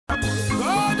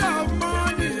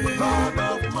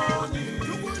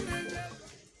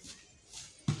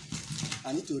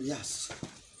I need to rehearse.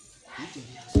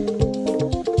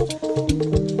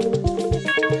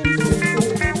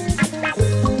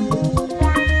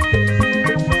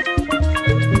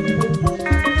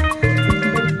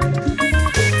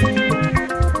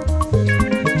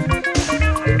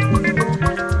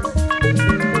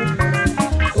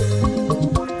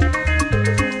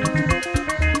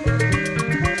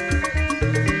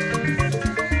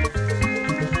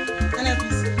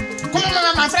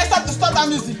 My friend, stop that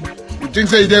music. You think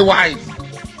say they wise?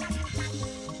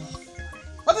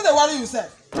 What did they worry you, sir?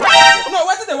 No,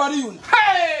 what did they worry you?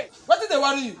 Hey! What did they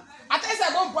worry you? I tell you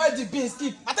I don't boil the beans,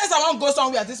 keep. I tell you I won't go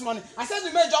somewhere this morning. I said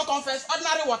you made your confess,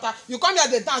 ordinary water. You come here,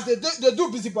 they dance, they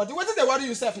do busybody. What did they worry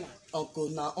yourself now? Uncle,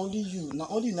 now only you I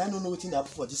don't know what happen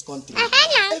for this country.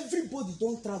 Everybody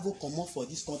don't travel come up for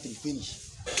this country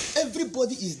finish.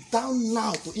 Everybody is down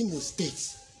now to Imo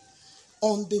State.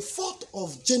 On the 4th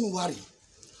of January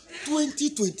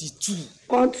 2022.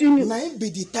 Continue. Now it be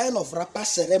the time of rapper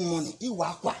ceremony.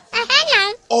 Iwakwa.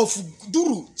 Of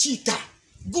Duru Chika.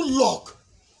 Good luck.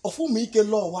 Of Umike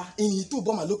Law in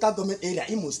Ituboma local government area,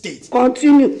 Imo State.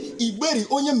 Continue. Iberi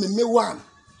Onye Meme one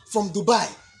from Dubai.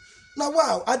 Now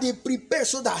wow, I dey prepare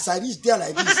so that as I reach there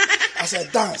like this, as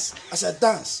I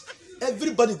dance,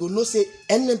 everybody go know say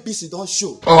NNPC don't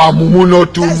show. Oh, Mumu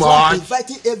not too much. That's why I'm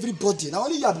inviting everybody. Now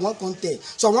only you have one content,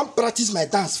 so I want to practice my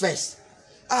dance first.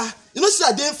 You know, see,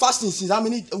 I did fasting since how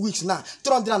many weeks now?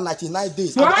 399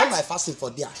 days. What? I'm on my fasting for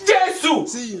there.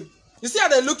 Jesus. See you. You see how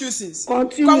they look you since?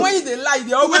 Continue. Because when they lie,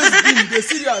 they always be they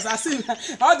serious. I see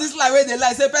all this lie where they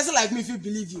lie. Say a person like me if you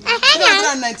believe you.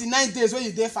 399 days when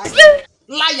you dey fasting.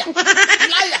 Liar.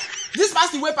 This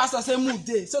fasting way pastor say move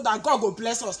day so that God go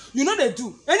bless us. You know they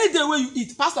do. Any day where you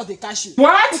eat, pastor they cash you.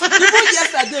 What? Even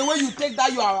yesterday when you take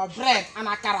that your bread and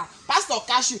akara, pastor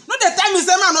cash you. No, they tell me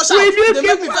say man no shout. They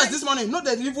make me first this morning. No,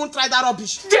 they even try that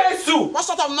rubbish. Jesus. What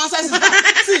sort of nonsense is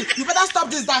that? See, you better stop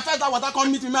this than first that water come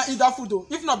meet me and eat that food though.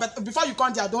 If not, before you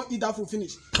come there, don't eat that food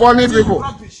finish. Funny people.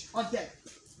 Rubbish. Out there.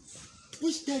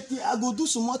 Which day I go do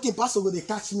some more thing, pastor will they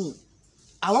catch me.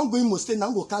 I won't go Imo State, now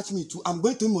go catch me too. I'm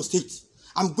going to Imo State.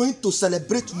 I'm going to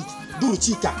celebrate with Duru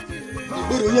Chika.